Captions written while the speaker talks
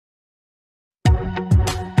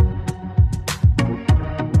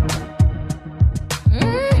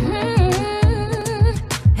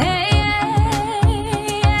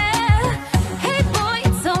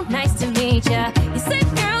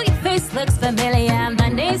familiar. My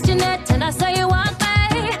name's Jeanette, and I saw you walk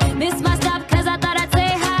by. Missed my stop, cause I thought I'd say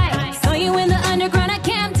hi. Saw you in the underground at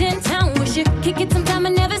Camden Town. We should kick it sometime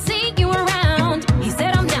and never see you around. He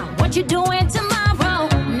said, I'm down, what you doing tomorrow?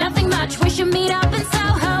 Nothing much, we should meet up in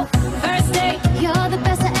Soho. First date, you're the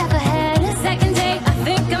best I ever had. Second date, I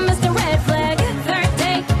think I'm Mr. Red Flag. Third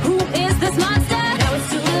date, who is this monster? Now it's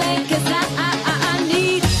too late, cause I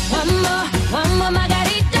need one more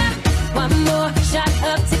margarita. One more shot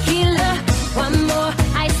of tequila. One more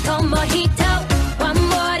ice cold mojito. One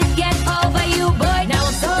more to get over you, boy. Now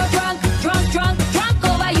I'm so drunk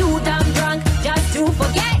over you. Damn drunk, just to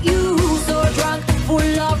forget you. So drunk,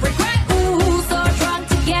 full of regret. Ooh, so drunk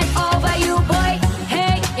to get over you, boy.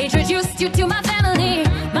 Hey, introduced you to my family.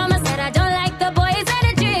 Mama said I don't like the boy's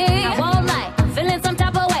energy. I won't lie, I'm feeling some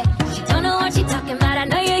type of way. She don't know what she talking about. I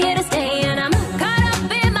know you're here to stay, and I'm caught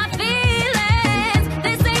up in my feelings.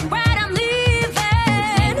 This ain't right, I'm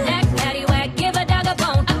leaving. Neck, paddywhack, give a dog a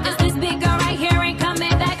bone. 'Cause this big girl right here ain't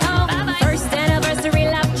coming back home. First anniversary,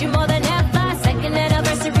 loved you more than ever. Second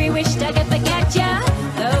anniversary, wished I could forget ya.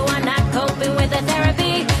 Third one, not coping with the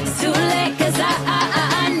therapy. It's too late, 'cause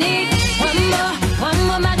I need one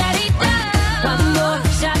more margarita. One more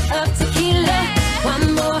shot of tequila. One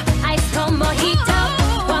more ice cold mojito.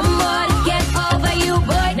 One more to get over you,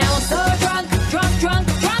 boy. Now I'm so drunk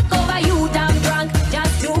over you. Damn drunk,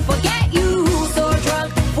 just to forget you. So drunk,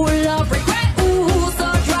 full of regret. Ooh, so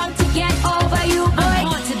drunk to get over you, boy. I'm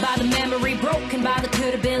haunted by the memory, broken by the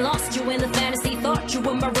could have been. Lost you in the fantasy, thought you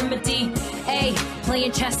were my remedy. Hey,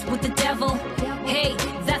 playing chess with the devil. Hey,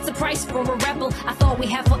 that's the price for a rebel. I thought we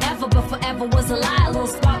had forever, but forever was a lie.